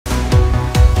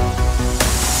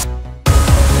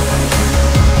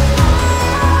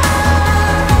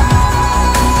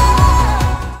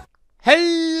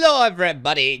Hello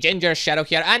everybody, Gingershadow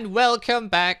here, and welcome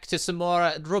back to some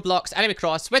more Roblox Anime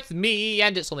Cross with me,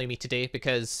 and it's only me today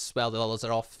because, well, the others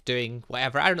are off doing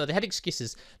whatever. I don't know, they had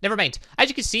excuses. Never mind. As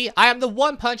you can see, I am the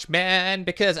One Punch Man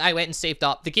because I went and saved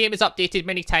up. The game is updated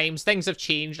many times, things have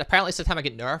changed. Apparently SAITAMA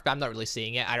get nerfed, but I'm not really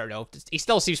seeing it. I don't know. He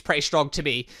still seems pretty strong to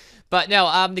me. But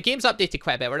no, the game's updated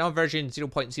quite a bit. We're now on version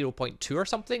 0.0.2 or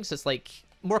something, so it's like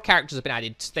more characters have been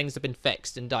added, things have been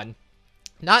fixed and done.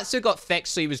 Natsu got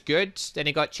fixed, so he was good. Then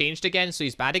he got changed again, so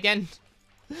he's bad again.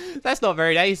 That's not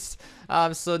very nice.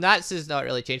 So Natsu's not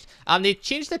really changed. They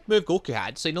changed the move Goku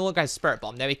had, so he no longer has Spirit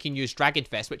Bomb. Now he can use Dragon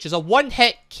Fist, which is a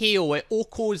one-hit KO. It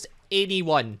OHKOs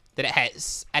anyone that it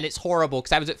hits, and it's horrible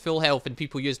because I was at full health and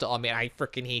people used it on me, and I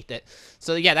freaking hate it.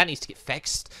 So yeah, that needs to get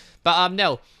fixed. But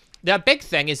no. The big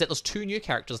thing is that there's 2 new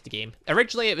characters in the game.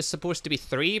 Originally, it was supposed to be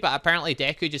 3, but apparently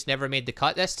Deku just never made the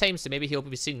cut this time, so maybe he'll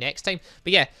be seen next time.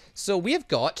 But yeah, so we have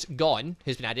got Gon,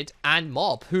 who's been added, and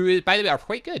Mob, who, by the way, are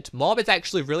quite good. Mob is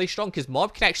actually really strong, because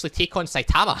Mob can actually take on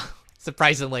Saitama,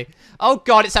 surprisingly. Oh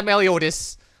god, it's a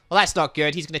Meliodas. Well, that's not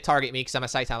good. He's going to target me because I'm a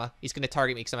Saitama. He's going to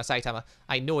target me because I'm a Saitama.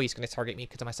 I know he's going to target me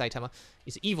because I'm a Saitama.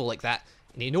 He's evil like that,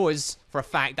 and he knows for a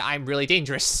fact that I'm really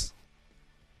dangerous.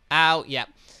 Ow, yeah.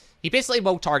 He basically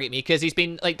will target me because he's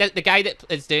been, like, the guy that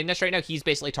is doing this right now, he's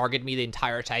basically targeted me the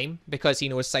entire time because he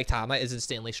knows Saitama is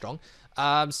insanely strong.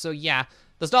 So yeah,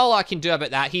 there's not a lot I can do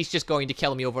about that. He's just going to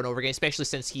kill me over and over again, especially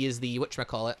since he is the,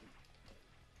 whatchamacallit.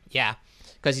 Yeah,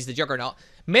 because he's the Juggernaut.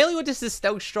 Meliodas is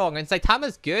still strong, and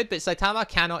Saitama's good, but Saitama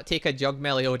cannot take a Jug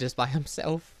Meliodas by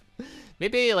himself.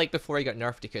 Maybe, like, before he got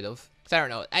nerfed, he could have. Because I don't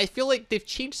know. I feel like they've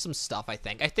changed some stuff, I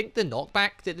think. I think the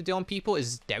knockback that they do on people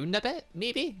is down a bit,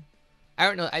 maybe? I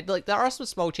don't know. Like, there are some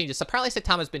small changes. Apparently,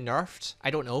 Saitama's been nerfed.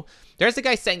 I don't know. There's a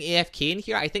guy sitting AFK in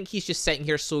here. I think he's just sitting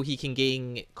here so he can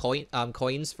gain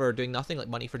coins for doing nothing, like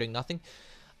money for doing nothing.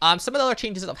 Some of the other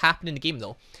changes that have happened in the game,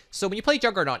 though. So when you play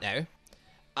Juggernaut now,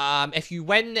 if you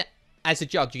win as a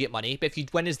Jug, you get money. But if you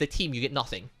win as the team, you get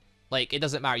nothing. Like, it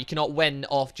doesn't matter. You cannot win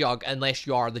off Jug unless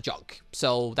you are the Jug.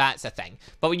 So that's a thing.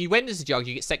 But when you win as a Jug,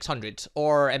 you get 600.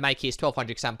 Or, in my case, 1200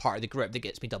 because I'm part of the group that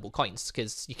gets me double coins.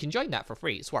 Because you can join that for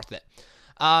free. It's worth it.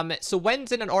 So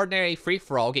wins in an ordinary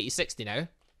free-for-all get you 60 now,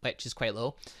 which is quite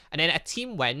low. And then a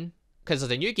team win, because of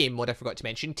the new game mode I forgot to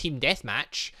mention, Team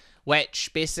Deathmatch,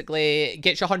 which basically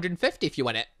gets you 150 if you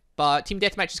win it. But Team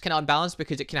Deathmatch is kind of unbalanced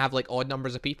because it can have, like, odd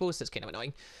numbers of people, so it's kind of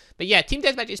annoying. But yeah, Team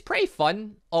Deathmatch is pretty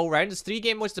fun all around. There's 3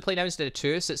 game modes to play now instead of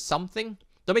 2, so it's something.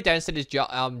 The only downside is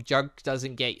Juggernaut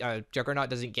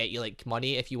doesn't get you, like,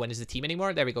 money if you win as the team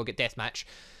anymore. There we go, get Deathmatch.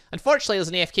 Unfortunately, there's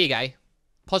an AFK guy,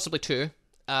 possibly 2.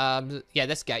 Yeah,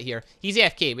 this guy here. He's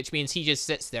AFK, which means he just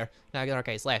sits there. Now the other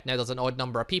guy's left. Now there's an odd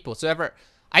number of people. So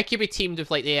I could be teamed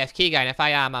with, like, the AFK guy, and if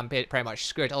I am, I'm pretty much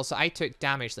screwed. Also, I took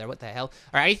damage there. What the hell?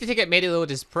 Alright, I need to take out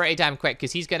Meliodas pretty damn quick,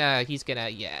 because he's gonna...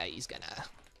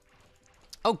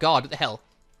 Oh god, what the hell?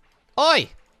 Oi! What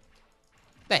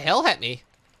the hell hit me?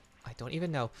 I don't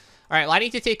even know. Alright, well, I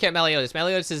need to take out Meliodas.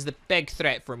 Meliodas is the big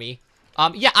threat for me.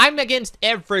 Yeah, I'm against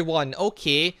everyone.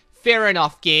 Okay, fair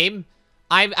enough, game.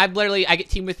 I'm literally, I get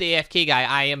teamed with the AFK guy.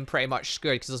 I am pretty much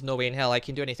screwed because there's no way in hell I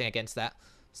can do anything against that.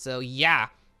 So yeah,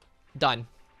 done.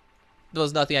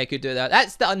 There's nothing I could do there.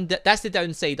 That's the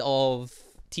downside of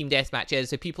Team Deathmatch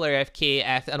is if people are AFK,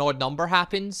 if an odd number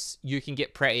happens, you can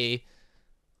get pretty...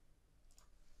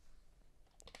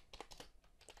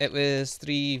 It was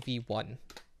 3v1.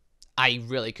 I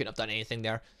really couldn't have done anything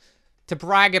there. To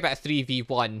brag about a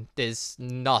 3v1 is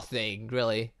nothing,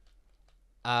 really.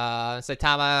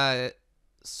 Saitama...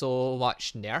 so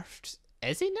much nerfed.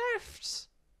 Is he nerfed?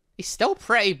 He's still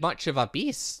pretty much of a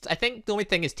beast. I think the only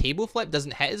thing is table flip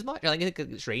doesn't hit as much. I think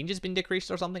its range has been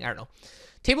decreased or something. I don't know.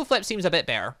 Table flip seems a bit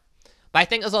better. But I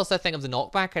think there's also a thing of the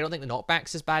knockback. I don't think the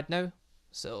knockback's as bad now.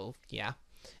 So, yeah.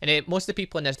 And most of the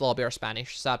people in this lobby are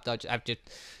Spanish, so I've just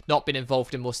not been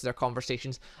involved in most of their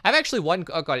conversations. I've actually won...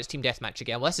 Oh god, it's Team Deathmatch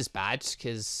again. Well, this is bad,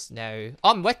 because now...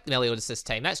 Oh, I'm with Meliodas this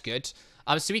time. That's good.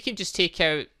 So we can just take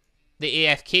out... the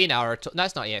AFK now, or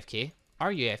that's not AFK.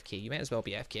 Are you AFK? You might as well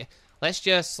be AFK. Let's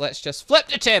just flip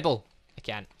the table. I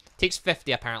can't. Takes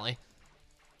 50 apparently.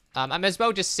 I'm as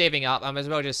well just saving up. I'm as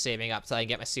well just saving up so I can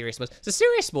get my serious mode. The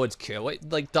serious mode's cool.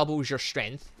 It like doubles your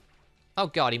strength. Oh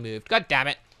god, he moved. God damn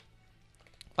it.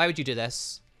 Why would you do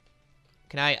this?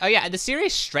 Can I? Oh yeah, the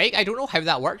serious strike. I don't know how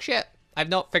that works yet. I've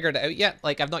not figured it out yet.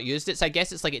 Like I've not used it, so I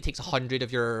guess it's like it takes 100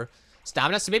 of your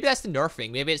stamina. So maybe that's the nerfing.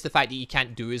 Maybe it's the fact that you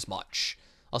can't do as much.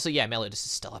 Also, yeah, Meliodas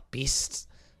is still a beast.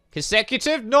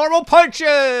 Consecutive normal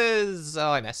punches!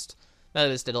 Oh, I missed.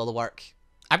 Meliodas did all the work.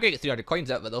 I'm gonna get 300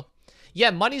 coins out of it, though.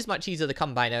 Yeah, money's much easier to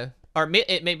come by now. Or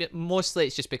mostly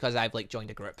it's just because I've, like, joined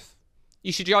a group.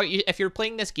 You should join, if you're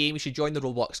playing this game, you should join the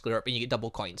Roblox group and you get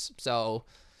double coins. So,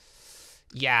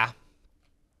 yeah.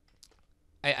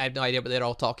 I have no idea what they're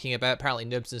all talking about. Apparently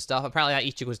noobs and stuff. Apparently that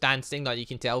Ichigo's dancing, now you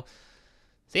can tell.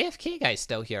 The AFK guy's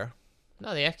still here.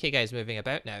 No, the AFK guy's moving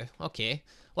about now. Okay.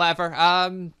 Whatever.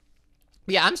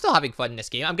 Yeah, I'm still having fun in this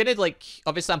game. I'm gonna, like,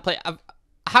 obviously I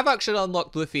have actually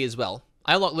unlocked Luffy as well.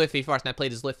 I unlocked Luffy first and I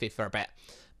played as Luffy for a bit.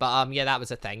 But, yeah, that was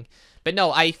a thing. But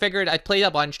no, I figured I'd played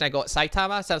a bunch and I got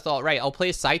Saitama, so I thought, right, I'll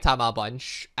play Saitama a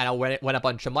bunch and I'll win a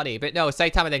bunch of money. But no,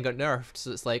 Saitama then got nerfed,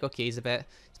 so it's like, okay, it's a bit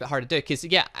hard to do. Because,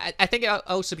 yeah, I think it'll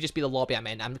also just be the lobby I'm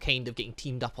in. I'm kind of getting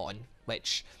teamed up on,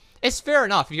 which is fair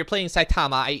enough. If you're playing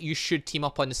Saitama, you should team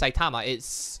up on the Saitama.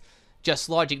 It's just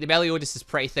logic. The Meliodas is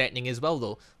pretty threatening as well,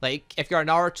 though. Like, if you're a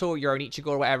Naruto, you're an Ichigo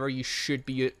or whatever, you should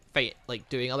be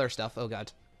doing other stuff. Oh,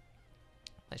 God.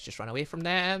 Let's just run away from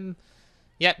them.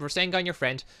 Yep, we're staying on your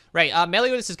friend. Right,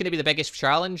 Meliodas is going to be the biggest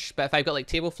challenge, but if I've got, like,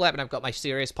 table flip and I've got my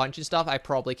serious punch and stuff, I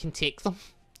probably can take them.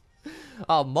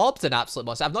 Oh, Mob's an absolute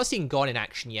monster. I've not seen Gon in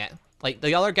action yet. Like,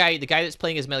 the other guy, the guy that's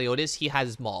playing as Meliodas, he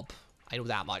has Mob. I know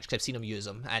that much, because I've seen him use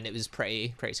him, and it was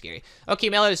pretty scary. Okay,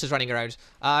 Meliodas is running around.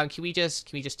 Can we just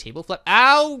table flip?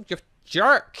 Ow! You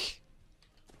jerk!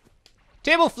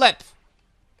 Table flip!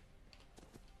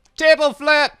 Table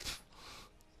flip!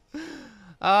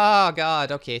 Oh,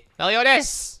 God, okay.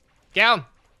 Meliodas! Get him!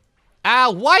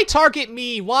 Ah, why target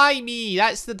me? Why me?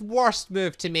 That's the worst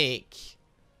move to make.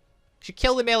 You should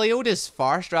kill the Meliodas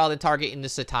first, rather than targeting the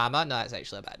Saitama. No, that's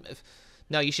actually a bad move.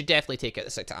 No, you should definitely take out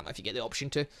the Saitama if you get the option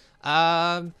to.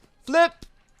 Flip!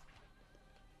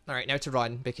 Alright, now to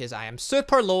run, because I am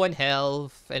super low in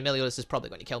health, and Meliodas is probably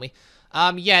going to kill me.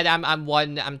 Yeah, I'm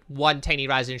one tiny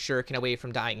Rasen Shuriken away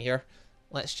from dying here.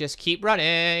 Let's just keep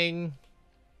running.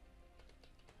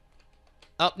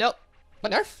 Oh, no.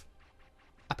 What nerf?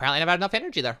 Apparently I never had enough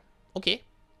energy there. Okay.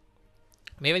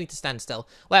 Maybe I need to stand still.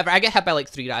 Whatever, I get hit by like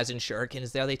 3 Rasen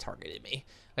Shurikens there. They targeted me,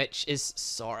 which is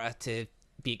sorta to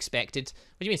be expected.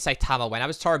 What do you mean Saitama win? I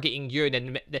was targeting you, and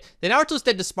then the Naruto's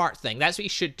did the smart thing. That's what you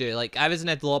should do. Like, I was in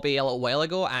a lobby a little while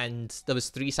ago, and there was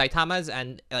 3 Saitamas,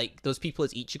 and like those people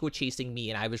as Ichigo chasing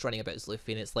me, and I was running about as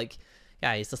Luffy, and it's like,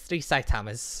 guys, there's 3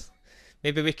 Saitamas.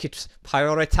 Maybe we could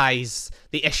prioritize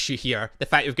the issue here. The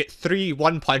fact we've got 3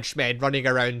 one-punch men running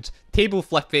around, table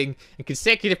flipping, and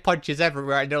consecutive punches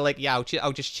everywhere, and they're like, yeah,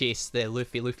 I'll just chase the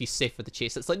Luffy. Luffy's safe for the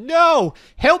chase. It's like, no!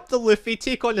 Help the Luffy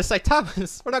take on the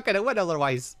Saitamas. We're not going to win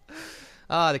otherwise.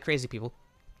 Ah, the crazy people.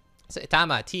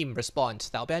 Saitama, team, respond.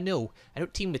 That'll be a no. I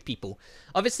don't team with people.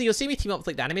 Obviously, you'll see me team up with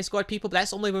like the anime squad people, but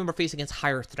that's only when we're facing against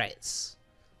higher threats.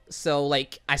 So,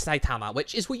 like, a Saitama,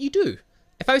 which is what you do.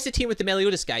 If I was to team with the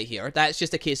Meliodas guy here, that's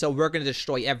just a case of we're going to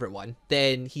destroy everyone.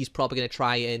 Then he's probably going to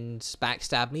try and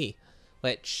backstab me.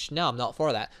 Which, no, I'm not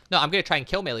for that. No, I'm going to try and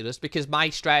kill Meliodas because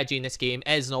my strategy in this game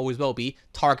is and always will be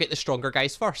target the stronger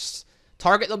guys first.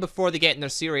 Target them before they get in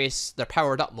their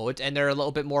powered up mode, and they're a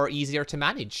little bit more easier to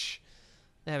manage.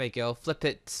 There we go. Flip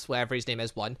it, whatever his name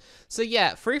is, 1. So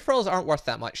yeah, free-for-alls aren't worth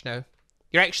that much now.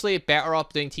 You're actually better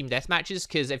off doing team deathmatches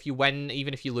because if you win,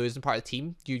 even if you lose in part of the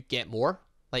team, you get more.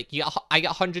 Like, I get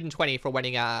 120 for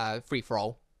winning a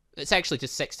free-for-all. It's actually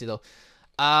just 60, though.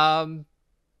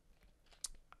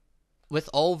 With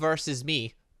all versus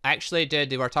me, actually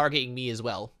they were targeting me as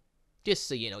well. Just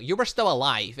so you know. You were still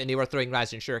alive, and they were throwing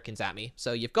Rasen Shurikens at me.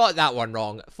 So you've got that one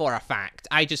wrong, for a fact.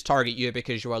 I just target you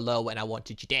because you were low, and I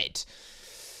wanted you dead.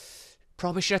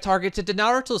 Probably should have targeted the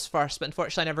Naruto's first, but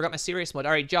unfortunately I never got my serious mode.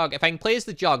 Alright, Jug. If I can play as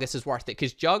the Jug, this is worth it.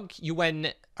 Because Jug, you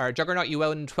win, or Juggernaut, you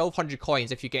win 1,200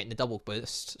 coins if you get in the double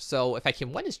boost. So if I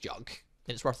can win as Jug,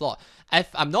 then it's worth a lot. If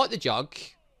I'm not the Jug,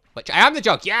 which I am the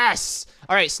Jug, yes!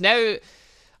 Alright, so now, I'm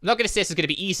not going to say this is going to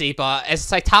be easy, but as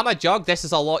Saitama Jug, this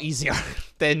is a lot easier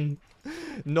than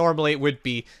normally it would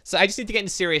be. So I just need to get in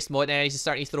serious mode, and I need to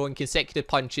start throwing consecutive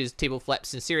punches, table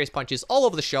flips, and serious punches all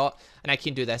over the shot, and I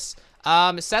can do this.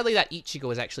 Sadly that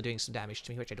Ichigo is actually doing some damage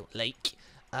to me, which I don't like.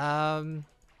 I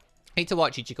need to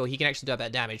watch Ichigo. He can actually do a bit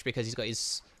of damage because he's got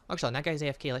his... Actually, that guy's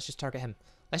AFK. Let's just target him.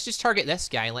 Let's just target this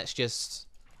guy, and let's just...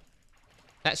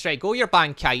 That's right. Go your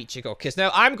Bankai, Ichigo, because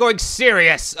now I'm going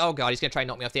serious. Oh god, he's gonna try and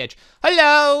knock me off the edge.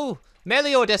 Hello,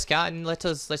 Meliodas can. Let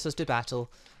us do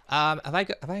battle. Have I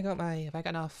got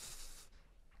enough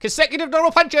consecutive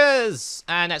normal punches?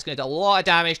 And that's gonna do a lot of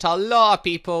damage to a lot of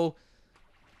people.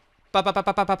 Pow, pow, pow,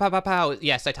 pow, pow, pow, pow, pow.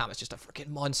 Yeah, Saitama's just a freaking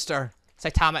monster.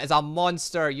 Saitama is a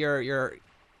monster. You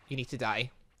need to die.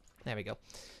 There we go.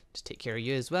 Just take care of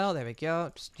you as well. There we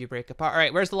go. Just you break apart. All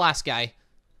right, where's the last guy?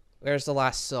 Where's the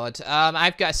last sword?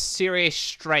 I've got a serious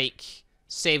strike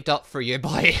saved up for you,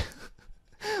 boy.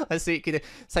 Let's see.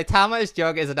 Saitama's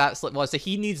Jug is an absolute monster.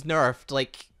 He needs nerfed.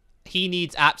 Like, He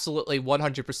needs absolutely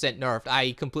 100% nerfed.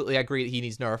 I completely agree that he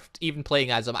needs nerfed. Even playing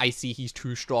as him, I see he's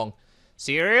too strong.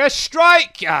 Serious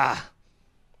strike! Ah.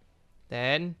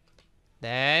 Then.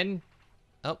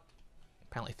 Oh,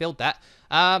 apparently failed that.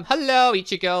 Hello,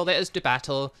 Ichigo. Let us do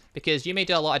battle. Because you may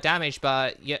do a lot of damage,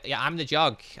 but yeah, I'm the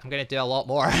jug. I'm going to do a lot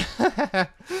more.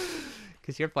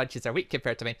 Because your punches are weak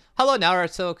compared to mine. Hello,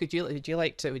 Naruto. Would you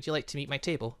like to meet my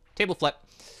table? Table flip.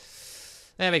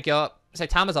 There we go.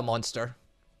 Saitama's a monster.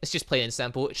 It's just plain and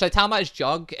simple. Saitama's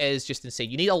jug is just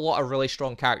insane. You need a lot of really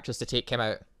strong characters to take him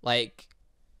out. Like,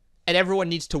 and everyone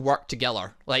needs to work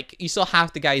together. Like, you saw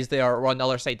half the guys there are on the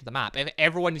other side of the map. If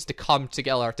everyone needs to come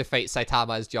together to fight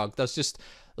Saitama's jug,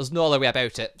 there's no other way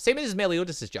about it. Same as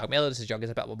Meliodas' jug. Meliodas' jug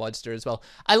is a bit of a monster as well.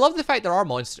 I love the fact there are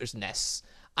monsters in this.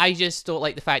 I just don't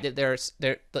like the fact that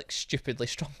they're like stupidly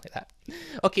strong like that.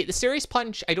 Okay, the serious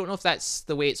punch, I don't know if that's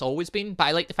the way it's always been, but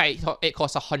I like the fact it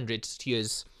costs 100 to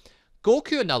use.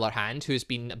 Goku, on the other hand, who's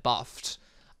been buffed,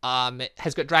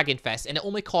 has got Dragon Fist, and it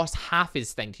only costs half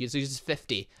his thing to use. He uses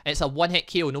 50, and it's a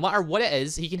one-hit KO. No matter what it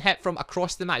is, he can hit from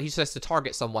across the map. He just has to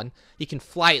target someone. He can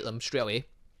fly at them straight away.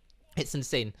 It's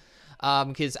insane.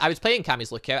 Because I was playing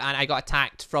Kami's Lookout, and I got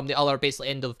attacked from the other, basically,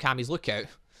 end of Kami's Lookout.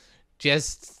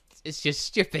 It's just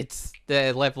stupid,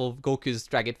 the level of Goku's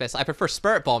Dragon Fist. I prefer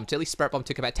Spirit Bomb, to at least Spirit Bomb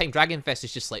took a bit of time. Dragon Fist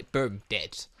is just like, boom,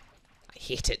 dead. I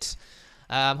hate it.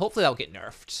 Hopefully that'll get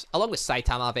nerfed, along with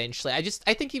Saitama eventually. I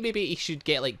think he should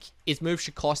get, like, his moves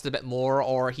should cost a bit more,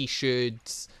 or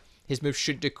his moves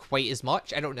shouldn't do quite as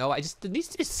much. I don't know. There needs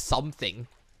to be something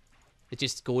that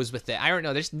just goes with it. I don't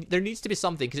know. There needs to be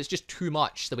something, because it's just too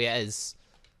much the way it is.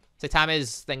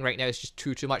 Saitama's thing right now is just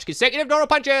too much. Consecutive normal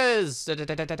punches!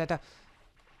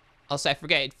 Also, I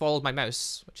forget it followed my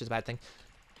mouse, which is a bad thing.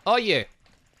 Oh, you.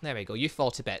 There we go. You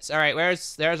fall to bits. All right,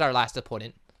 there's our last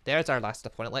opponent. There's our last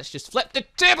opponent. Let's just flip the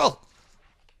table.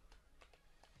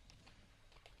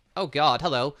 Oh, God.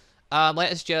 Hello.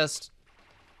 Let us just...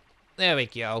 There we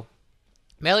go.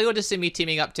 Meliodas and me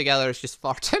teaming up together is just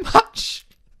far too much.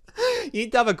 You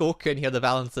need to have a Goku in here to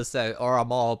balance this out, or a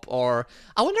Mob, or...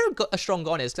 I wonder how a Strong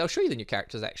Gon is, because I'll show you the new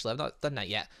characters, actually. I've not done that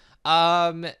yet.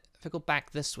 If I go back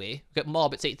this way, we've got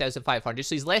Mob, it's 8,500,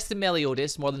 so he's less than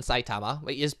Meliodas, more than Saitama.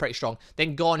 He is pretty strong.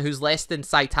 Then Gon, who's less than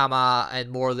Saitama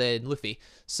and more than Luffy.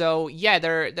 So, yeah,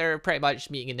 they're pretty much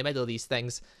meeting in the middle of these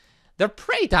things. They're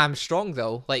pretty damn strong,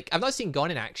 though. Like, I've not seen Gon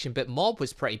in action, but Mob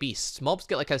was pretty beast. Mob's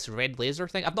got, like, this red laser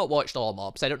thing. I've not watched all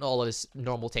Mobs. I don't know all of his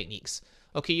normal techniques.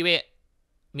 Okay, you wait.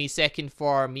 Me second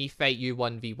for me fight you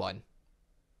 1v1.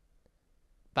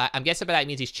 But I'm guessing by that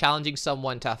means he's challenging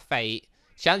someone to a fight.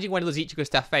 Challenging one of those Ichigos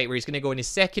to a fight where he's going to go in his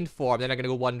second form, then they're going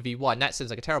to go 1v1. That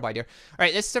sounds like a terrible idea.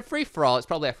 Alright, this is a free-for-all. It's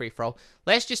probably a free-for-all.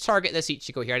 Let's just target this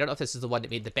Ichigo here. I don't know if this is the one that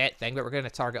made the bet thing, but we're going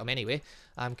to target him anyway.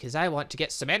 Because I want to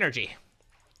get some energy.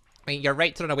 I mean, you're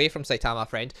right to run away from Saitama,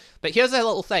 friend. But here's a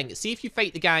little thing. See if you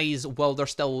fight the guys while they're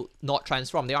still not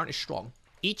transformed. They aren't as strong.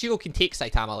 Ichigo can take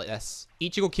Saitama like this.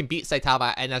 Ichigo can beat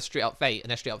Saitama in a straight-up fight.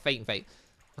 In a straight-up fighting fight.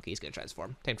 Okay, he's going to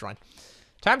transform. Time to run.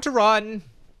 Time to run!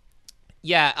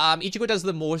 Yeah, Ichigo does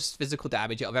the most physical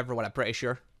damage out of everyone, I'm pretty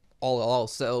sure. All.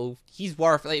 So, he's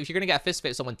worth... Like, if you're going to get a fist fight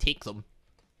with someone, take them.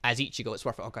 As Ichigo, it's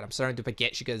worth it. Oh, God, I'm surrounded by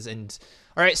Getchigas and...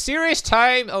 Alright, serious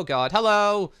time! Oh, God,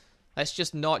 hello! Let's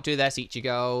just not do this,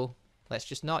 Ichigo. Let's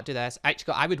just not do this.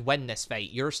 Ichigo, I would win this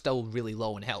fight. You're still really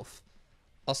low in health.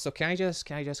 Also, can I just...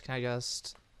 There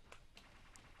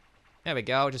we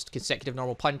go. Just consecutive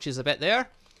normal punches a bit there.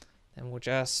 Then we'll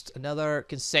just... Another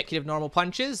consecutive normal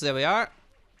punches. There we are.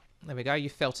 There we go. You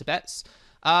fell to bits.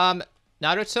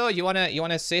 Naruto, you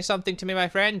wanna say something to me, my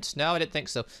friend? No, I didn't think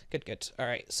so. Good. All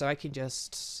right. So I can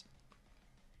just...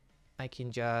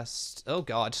 Oh,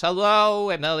 God.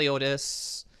 Hello,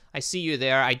 Meliodas. I see you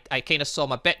there. I kind of saw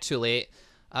him a bit too late.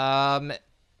 All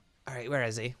right. Where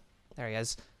is he? There he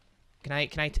is. Can I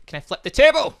flip the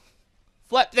table?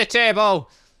 Flip the table.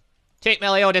 Take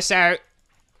Meliodas out.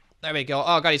 There we go.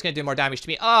 Oh, God, he's going to do more damage to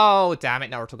me. Oh, damn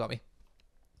it. Naruto got me.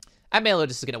 And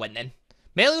Meliodas is going to win then.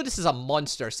 Meliodas is a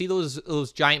monster. See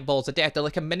those giant balls of death? They're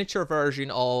like a miniature version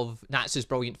of Natsu's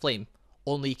Brilliant Flame.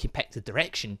 Only you can pick the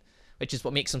direction, which is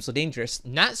what makes him so dangerous.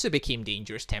 Natsu became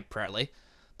dangerous temporarily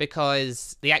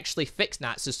because they actually fixed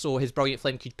Natsu so his Brilliant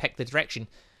Flame could pick the direction.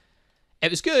 It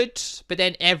was good, but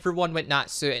then everyone went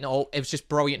Natsu and it was just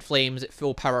Brilliant Flames at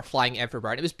full power flying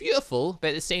everywhere. And it was beautiful,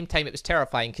 but at the same time it was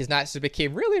terrifying because Natsu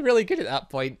became really, really good at that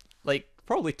point. Like,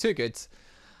 probably too good.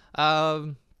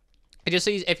 Just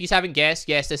so if you haven't guessed,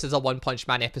 yes, this is a One Punch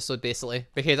Man episode, basically.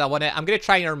 Because I'm going to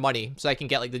try and earn money so I can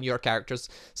get, like, the newer characters.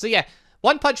 So, yeah,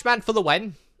 One Punch Man for the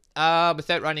win.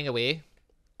 Without running away.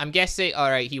 I'm guessing,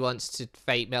 alright, he wants to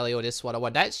fight Meliodas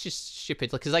 101. That's just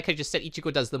stupid. Because, like I just said,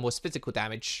 Ichigo does the most physical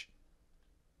damage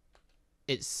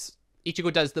it's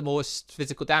Ichigo does the most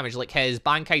physical damage. Like his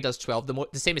Bankai does 12,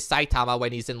 the same as Saitama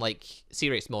when he's in like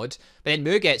serious mode. But then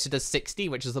Mugetsu does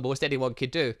 16, which is the most anyone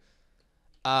could do.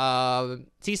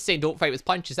 He's saying don't fight with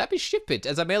punches. That'd be stupid.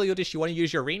 As a Meliodas, you want to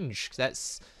use your range, because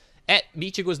that's it.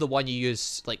 Michigo's the one you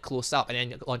use like close up and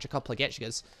then launch a couple of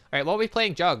Getsugas. Alright, well, we're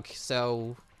playing Jug,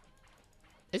 so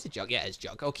is it Jug? Yeah, it's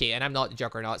Jug. Okay, and I'm not the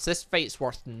Juggernaut, so this fight's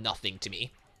worth nothing to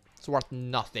me. It's worth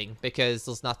nothing because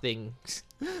there's nothing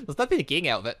there's nothing to gain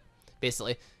out of it,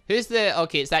 basically. Who's the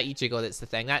okay, it's that Ichigo that's the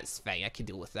thing. That's fine, I can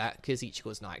deal with that, because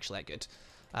Ichigo's not actually that good.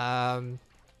 I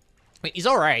mean, he's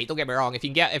alright, don't get me wrong. If you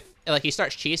can get, if like he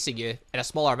starts chasing you in a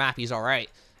smaller map, he's alright.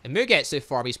 And Mugetsu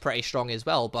form, he's pretty strong as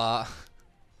well, but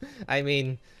I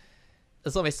mean,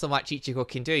 there's only so much Ichigo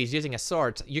can do. He's using a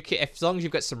sword. You can, if, as long as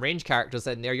you've got some range characters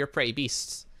in there, you're pretty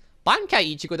beasts.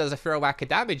 Bankai Ichigo does a fair whack of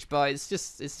damage, but it's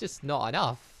just not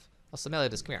enough. Also,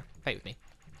 Meliodas, come here, fight with me.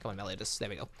 Come on, Meliodas, there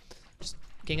we go. Just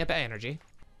getting a bit of energy.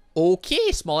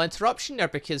 Okay, small interruption there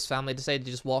because family decided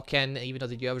to just walk in even though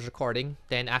they knew I was recording.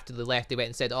 Then after they left, they went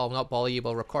and said, "Oh, I'm not bothering you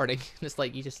while recording." And it's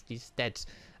like, you just dead.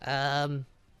 Can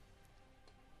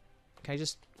I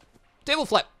just table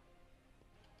flip?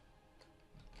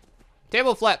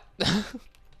 Table flip.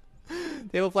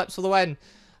 Table flips for the win.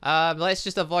 Let's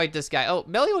just avoid this guy. Oh,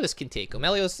 Meliodas can take him.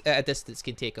 Meliodas at a distance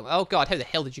can take him. Oh god, how the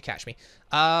hell did you catch me?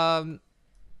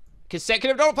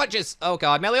 Consecutive normal punches. Oh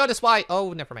god, Meliodas, why?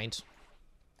 Oh, never mind.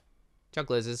 Jug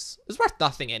loses. It's worth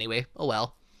nothing anyway. Oh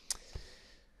well.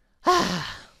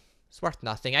 It's worth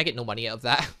nothing. I get no money out of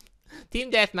that.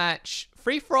 Team deathmatch.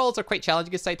 Free-for-alls are quite challenging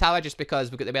against Saitama just because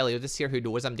we've got the Meliodas here who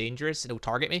knows I'm dangerous and he'll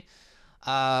target me.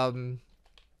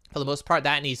 For the most part,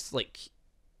 that and he's like,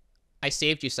 I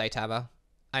saved you, Saitama.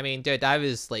 I mean, dude, I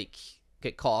was like,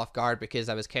 get caught off guard because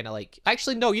I was kind of like,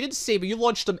 actually, no, you didn't save me. You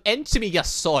launched him into me, you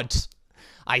sod.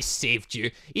 I saved you.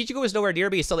 Ichigo was nowhere near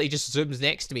me, so he just zooms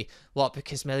next to me. What?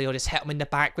 Because Meliodas hit him in the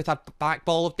back with a back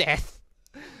ball of death.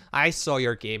 I saw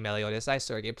your game, Meliodas. I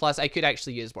saw your game. Plus, I could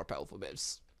actually use more powerful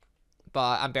moves.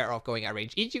 But I'm better off going at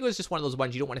range. Ichigo is just one of those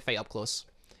ones you don't want to fight up close.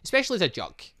 Especially as a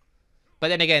Jug. But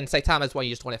then again, Saitama is one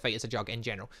you just want to fight as a Jug in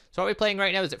general. So what are we playing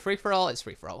right now? Is it free-for-all? It's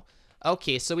free-for-all.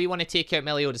 Okay, so we want to take out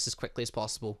Meliodas as quickly as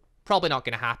possible. Probably not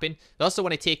going to happen. We also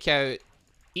want to take out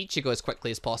Ichigo as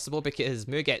quickly as possible because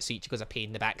Mugetsu Ichigo's a pain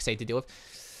in the backside to deal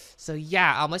with. So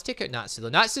yeah, let's take out Natsu though.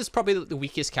 Natsu's probably the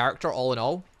weakest character all in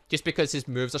all, just because his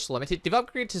moves are so limited. They've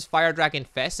upgraded his Fire Dragon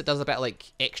Fist. It does a bit of,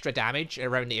 like, extra damage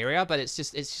around the area, but it's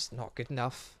just not good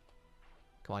enough.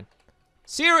 Come on.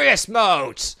 Serious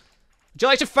mode! Would you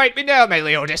like to fight me now,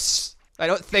 Meliodas? I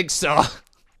don't think so.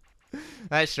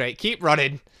 That's right. Keep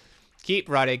running. Keep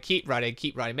running, keep running,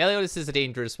 keep running. Meliodas is a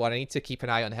dangerous one. I need to keep an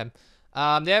eye on him.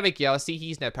 There we go. See,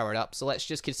 he's now powered up. So let's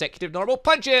just consecutive normal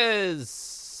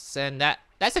punches. And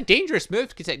that's a dangerous move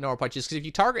to consecutive normal punches, because if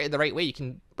you target it the right way, you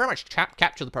can pretty much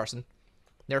capture the person.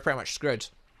 They're pretty much screwed.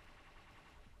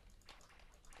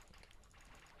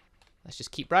 Let's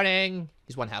just keep running.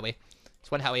 He's one Howie.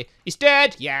 He's one Howie. He's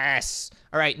dead! Yes!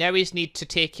 Alright, now we just need to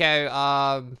take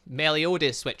out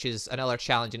Meliodas, which is another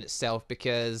challenge in itself,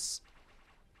 because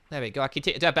there we go. I can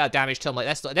do a bit of damage to him like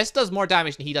this. This does more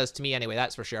damage than he does to me anyway,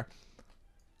 that's for sure.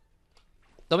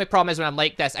 The only problem is when I'm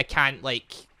like this, I can't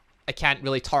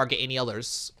really target any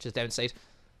others, which is downside.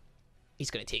 He's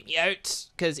gonna take me out,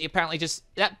 because he apparently just,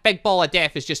 that big ball of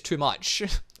death is just too much.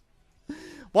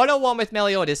 101 with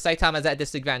Meliodas, Saitama's at a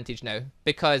disadvantage now,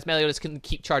 because Meliodas can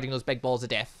keep charging those big balls of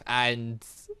death, and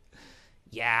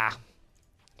yeah,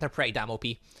 they're pretty damn OP.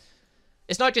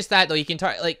 It's not just that though, you can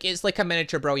target, like, it's like a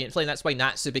miniature Brilliant Flame. That's why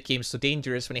Natsu became so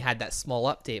dangerous when he had that small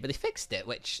update, but they fixed it,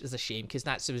 which is a shame, because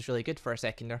Natsu was really good for a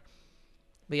second there.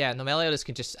 But yeah, no, Meliodas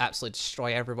can just absolutely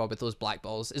destroy everyone with those black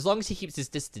balls. As long as he keeps his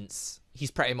distance,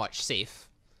 he's pretty much safe.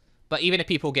 But even if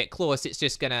people get close, it's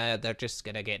just gonna, they're just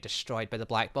gonna get destroyed by the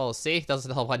black balls. See, there's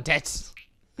another one dead.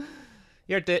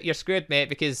 You're screwed, mate,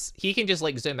 because he can just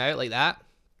like zoom out like that,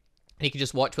 and he can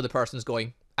just watch where the person's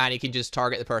going, and he can just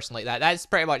target the person like that. That's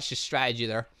pretty much just strategy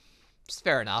there. It's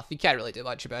fair enough. You can't really do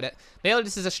much about it.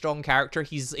 Meliodas is a strong character.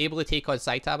 He's able to take on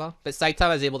Saitama, but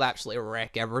Saitama is able to absolutely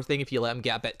wreck everything if you let him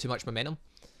get a bit too much momentum.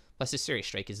 Plus, his Serious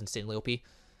Strike is insanely OP.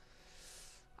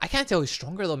 I can't tell who's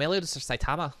stronger though, Meliodas or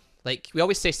Saitama. Like, we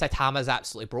always say Saitama is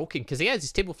absolutely broken, because he has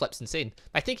his table flips insane.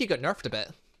 I think he got nerfed a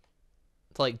bit.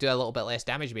 To, like, do a little bit less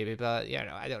damage, maybe, but, you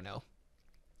know, I don't know.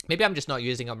 Maybe I'm just not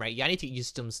using him right. Yeah, I need to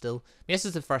use him still. I mean, this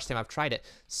is the first time I've tried it.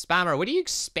 Spammer, what do you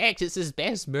expect? It's his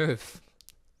best move.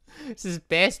 It's his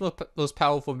best, most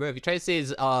powerful move. You try to say,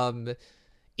 Ichigo,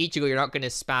 you're not going to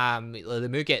spam the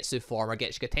Mugetsu form or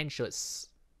Getsuga Tensho. It's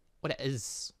what it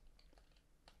is.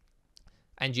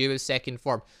 And you with second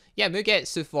form. Yeah,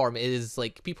 Mugetsu form is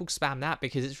like, people spam that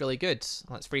because it's really good.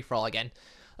 Let's free for all again.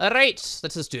 Alright,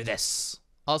 let's just do this.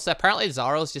 Also, apparently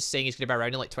Zaro's just saying he's going to be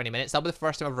around in like 20 minutes. That'll be the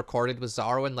first time I've recorded with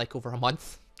Zaro in like over a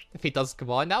month. If he does come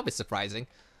on, that'll be surprising.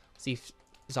 See if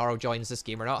Zaro joins this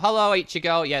game or not. Hello,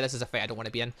 Ichigo. Yeah, this is a fight I don't want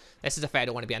to be in. This is a fight I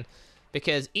don't want to be in.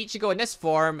 Because Ichigo in this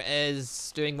form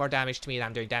is doing more damage to me than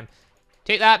I'm doing damn.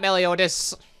 Take that,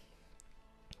 Meliodas.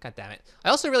 God damn it. I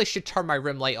also really should turn my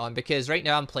room light on because right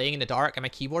now I'm playing in the dark and my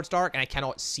keyboard's dark and I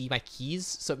cannot see my keys.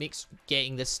 So it makes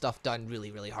getting this stuff done really,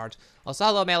 really hard. Also,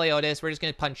 hello, Meliodas. We're just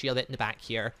going to punch you a bit in the back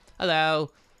here. Hello.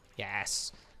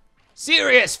 Yes.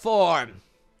 Serious form.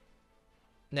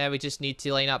 Now we just need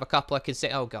to line up a couple of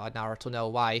oh god, Naruto, no,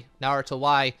 why? Naruto,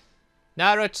 why?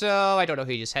 Naruto, I don't know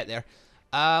who you just hit there.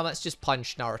 Let's just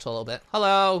punch Naruto a little bit.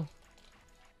 Hello.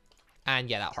 And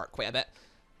yeah, that hurt quite a bit.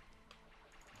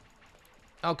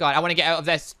 Oh god, I want to get out of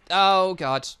this. Oh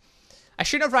god. I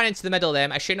shouldn't have run into the middle of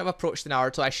them. I shouldn't have approached the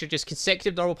Naruto. I should just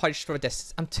consecutive normal punch for a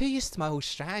distance. I'm too used to my old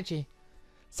strategy.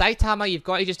 Saitama, you've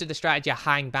got to just do the strategy of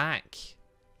hang back.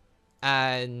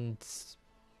 And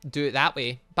do it that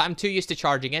way. But I'm too used to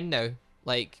charging in now.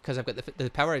 Like, because I've got the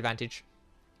power advantage.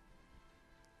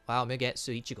 Wow,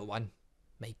 Mugetsu Ichigo won.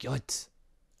 My god.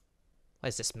 What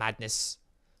is this madness?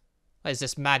 What is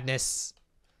this madness?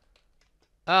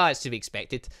 Oh, it's to be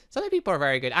expected. Some people are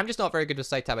very good. I'm just not very good with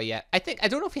Saitama yet. I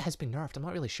don't know if he has been nerfed. I'm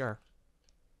not really sure.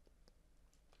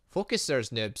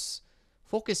 Focusers, noobs.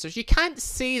 Focusers. You can't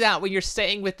say that when you're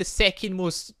sitting with the second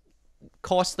most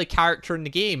costly character in the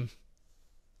game.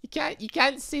 You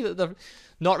can't say that they're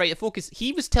not right to focus.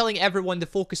 He was telling everyone to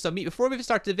focus on me. Before we even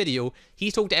started the video,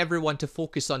 he told everyone to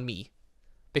focus on me.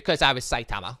 Because I was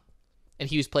Saitama. And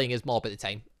he was playing his mob at the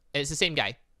time. And it's the same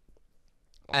guy.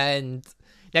 And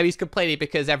now he's complaining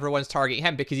because everyone's targeting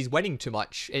him because he's winning too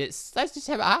much. That's just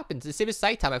how it happens. The same as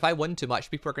Saitama. If I win too much,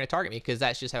 people are going to target me because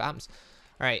that's just how it happens.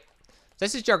 Alright. So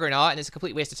this is Juggernaut, and it's a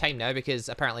complete waste of time now because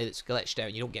apparently it's glitched out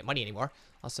and you don't get money anymore.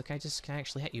 Also, can I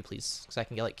actually hit you, please? So I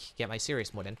can get my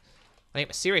serious mode in. I get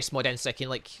my serious mode in so I can,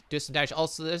 like, do some damage.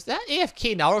 Also, is that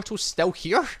AFK Naruto still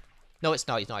here? No, it's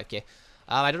not. He's not AFK.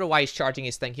 I don't know why he's charging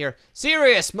his thing here.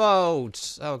 Serious mode!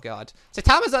 Oh, God.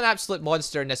 Saitama's an absolute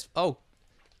monster in this. Oh.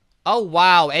 Oh,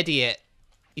 wow, idiot.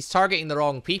 He's targeting the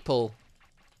wrong people.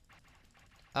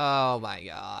 Oh, my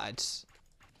God.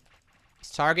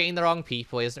 He's targeting the wrong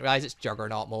people. He doesn't realize it's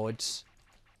Juggernaut mode.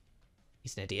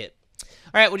 He's an idiot.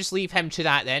 Alright, we'll just leave him to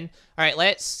that then. Alright,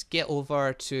 let's get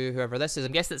over to whoever this is.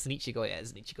 I'm guessing it's an Ichigo. Yeah,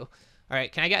 it's an Ichigo.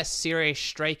 Alright, can I get a serious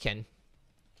strike in?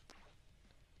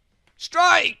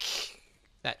 Strike!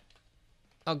 That.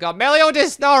 Oh god,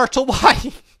 Meliodas, Naruto,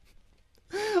 why?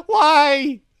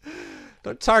 Why?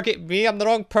 Don't target me. I'm the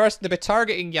wrong person to be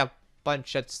targeting, you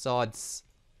bunch of sods.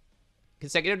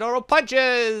 Consecutive normal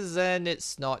punches! And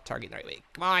it's not targeting the right way.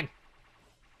 Come on.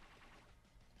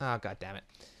 Oh, god damn it.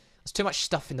 There's too much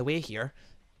stuff in the way here.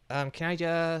 Can I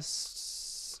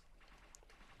just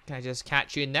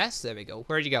catch you in this? There we go.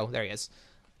 Where'd you go? There he is.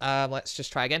 Let's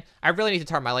just try again. I really need to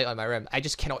turn my light on in my room. I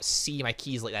just cannot see my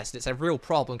keys like this. It's a real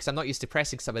problem because I'm not used to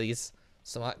pressing some of these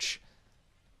so much.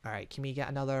 Alright, can we get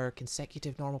another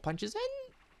consecutive normal punches in?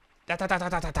 Da da da da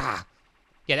da da da.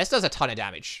 Yeah, this does a ton of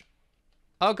damage.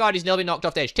 Oh god, he's nearly been knocked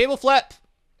off the edge. Table flip!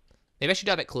 Maybe I should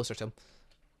do a bit closer to him.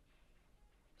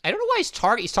 I don't know why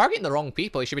he's targeting the wrong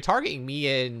people. He should be targeting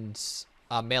me and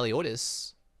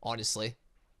Meliodas, honestly.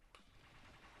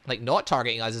 Like, not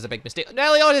targeting us is a big mistake.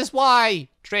 Meliodas, why?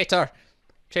 Traitor.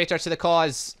 Traitor to the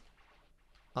cause.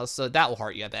 Also, that will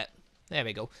hurt you a bit. There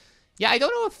we go. Yeah, I don't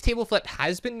know if table flip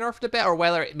has been nerfed a bit or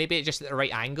whether maybe it's just at the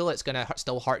right angle it's going to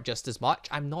still hurt just as much.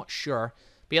 I'm not sure.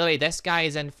 But either way, this guy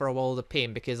is in for a world of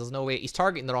pain because there's no way. He's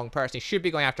targeting the wrong person. He should be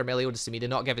going after Meliodas to me to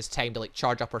not give us time to, like,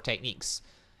 charge up our techniques.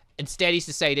 Instead, he's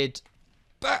decided...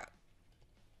 Bah!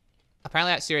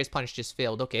 Apparently that serious punch just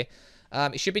failed. Okay.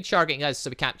 It should be targeting us so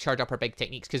we can't charge up our big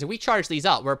techniques. Because if we charge these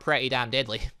up, we're pretty damn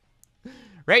deadly.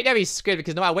 Right now he's screwed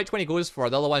because no matter which one he goes for,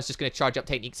 the other one's just going to charge up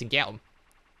techniques and get him.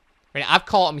 Right, I've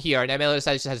caught him here. Now Meliodas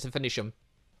just has to finish him.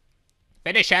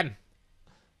 Finish him!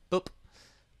 Boop.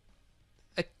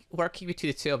 Working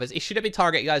between the two of us. He should have been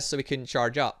targeting us so we couldn't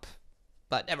charge up.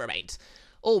 But never mind.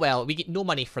 Oh well, we get no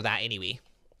money for that anyway.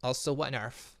 Also, what on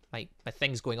earth? My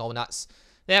thing's going all nuts.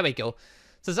 There we go.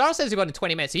 So Zaro says we're going in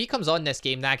 20 minutes. If he comes on this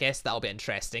game, then I guess that'll be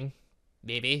interesting.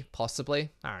 Maybe, possibly.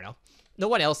 I don't know. No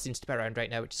one else seems to be around right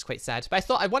now, which is quite sad. But I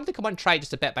thought I wanted to come on and try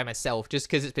just a bit by myself, just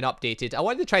because it's been updated. I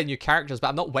wanted to try new characters, but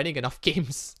I'm not winning enough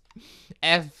games.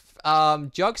 If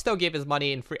Jug still gave us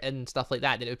money and stuff like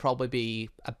that, then it would probably be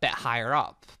a bit higher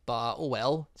up. But, oh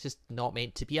well. It's just not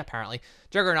meant to be, apparently.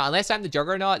 Juggernaut. Unless I'm the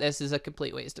Juggernaut, this is a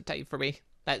complete waste of time for me.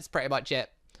 That's pretty much it.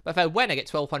 But if I win, I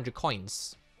get 1,200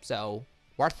 coins. So,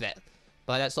 worth it.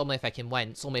 But that's only if I can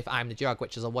win. It's only if I'm the Jug,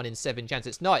 which is a 1 in 7 chance.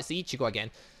 It's not. It's the Ichigo again.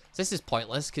 So this is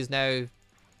pointless, because now he's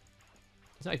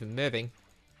not even moving.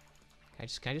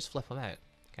 Can I just flip him out?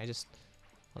 Can I just...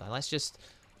 Hold on, let's just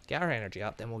get our energy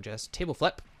up, then we'll just table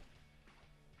flip.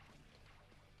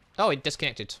 Oh, it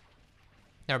disconnected.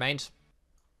 Never mind.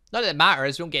 Not that it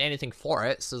matters, we don't get anything for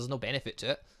it, so there's no benefit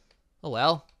to it. Oh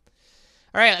well.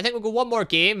 Alright, I think we'll go one more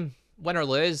game, win or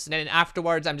lose, and then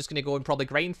afterwards I'm just going to go and probably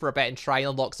grind for a bit and try and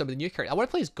unlock some of the new characters. I want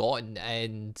to play as Gon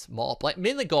and Mob, like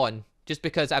mainly Gon, just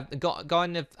because I've got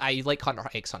Gon if I like Hunter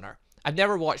x Hunter. I've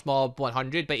never watched Mob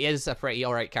 100, but he is a pretty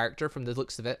alright character from the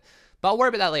looks of it. But I'll worry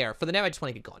about that later. For the now, I just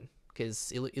want to get Gon, because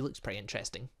he looks pretty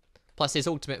interesting. Plus, his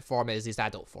ultimate form is his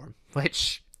adult form,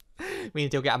 which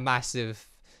means he'll get a massive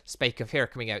spike of hair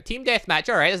coming out. Team Deathmatch,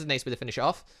 alright, that's a nice way to finish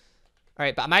off.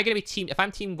 Alright, but am I going to be teamed... If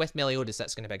I'm teamed with Meliodas,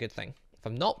 that's going to be a good thing. If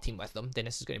I'm not teamed with them, then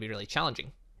this is going to be really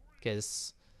challenging.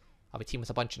 Because I'll be teamed with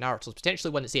a bunch of Narutos,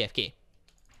 potentially one that's AFK.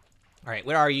 Alright,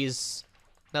 where are yous?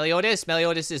 Meliodas?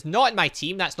 Meliodas is not in my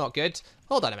team, that's not good.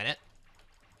 Hold on a minute.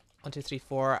 1, 2, 3,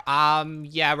 4.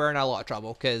 Yeah, we're in a lot of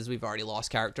trouble because we've already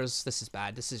lost characters. This is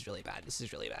bad. This is really bad. This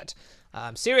is really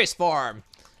bad. Serious form.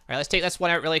 Alright, let's take this one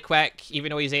out really quick,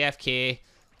 even though he's AFK.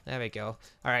 There we go.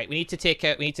 Alright, we need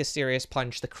to serious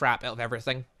punch the crap out of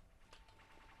everything.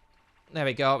 There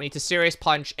we go. We need to serious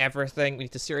punch everything. We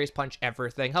need to serious punch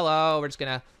everything. Hello, we're just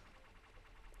gonna...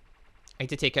 I need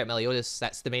to take out Meliodas.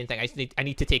 That's the main thing. I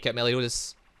need to take out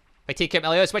Meliodas. If I take out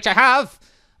Meliodas, which I have...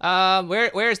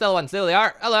 where's the other ones? There they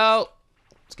are. Hello.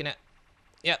 Just gonna...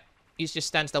 Yep. You just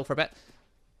stand still for a bit.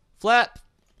 Flip.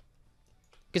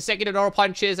 Consecutive normal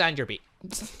punches and you're beat.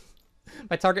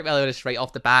 My target Meliodas right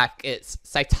off the back. It's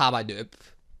SAITAMA noob.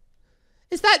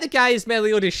 Is that the guy's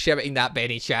Meliodas shouting that by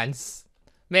any chance?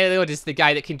 Meliodas, the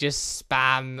guy that can just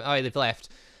spam... Oh, they've left.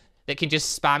 That can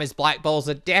just spam his black balls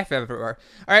of death everywhere.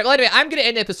 Alright, well anyway, I'm going to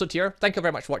end the episode here. Thank you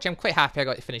very much for watching. I'm quite happy I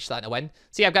got to finish that in a win.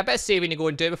 So yeah, I've got a bit of saving to go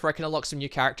and do before I can unlock some new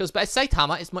characters. But as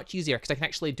Saitama, it's much easier because I can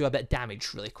actually do a bit of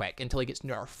damage really quick until he gets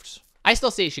nerfed. I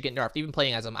still say he should get nerfed, even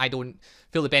playing as him. I don't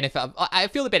feel the benefit of... I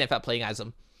feel the benefit of playing as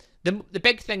him. The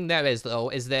big thing now is, though,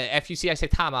 is that if you see a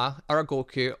Saitama or a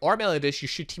Goku or a Meliodas, you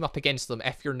should team up against them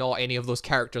if you're not any of those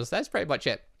characters. That's pretty much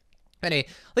it. Anyway,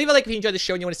 leave a like if you enjoyed the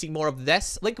show and you want to see more of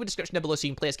this. Link in the description down below so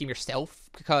you can play this game yourself.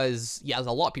 Because, yeah, there's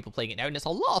a lot of people playing it now and it's a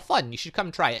lot of fun. You should come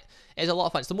and try it. It's a lot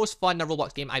of fun. It's the most fun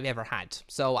Roblox game I've ever had.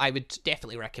 So I would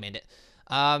definitely recommend it.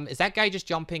 Is that guy just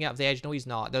jumping out of the edge? No, he's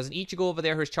not. There's an Ichigo over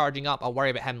there who's charging up. I'll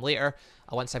worry about him later.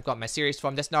 Once I've got my series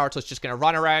form. This Naruto's just going to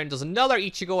run around. There's another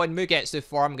Ichigo in Mugetsu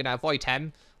form. I'm going to avoid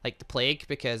him like the plague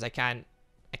because I can't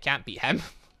beat him.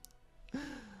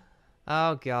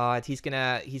 Oh god, he's going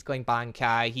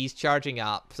Bankai. He's charging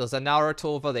up. There's a Naruto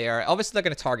over there. Obviously they're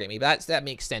going to target me, but that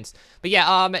makes sense. But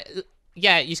yeah,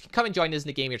 yeah, you can come and join us in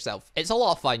the game yourself. It's a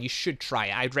lot of fun. You should try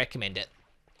it. I'd recommend it.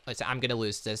 I'm going to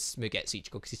lose this Mugetsu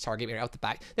Ichigo because he's targeting me right off the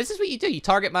back. This is what you do. You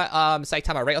target my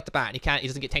Saitama right off the bat and he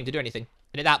doesn't get time to do anything.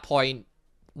 And at that point,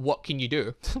 what can you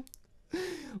do?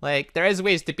 Like, there is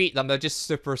ways to beat them. They're just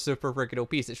super, super freaking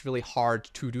OP. It's really hard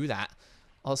to do that.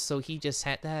 Also, he just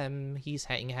hit them. He's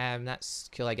hitting him. That's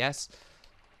cool, I guess.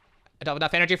 I don't have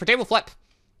enough energy for table flip.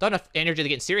 Don't have enough energy to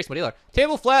get in serious mode either.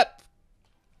 Table flip!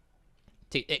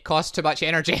 It costs too much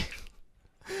energy.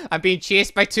 I'm being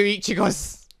chased by 2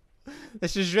 Ichigos.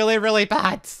 This is really, really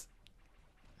bad.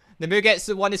 The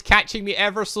Mugetsu one is catching me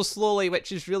ever so slowly,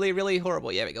 which is really, really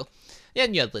horrible. Yeah, we go. Yeah,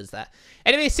 and you'd lose that.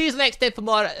 Anyway, see you next time for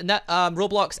more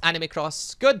Roblox Anime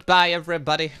Cross. Goodbye,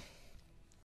 everybody.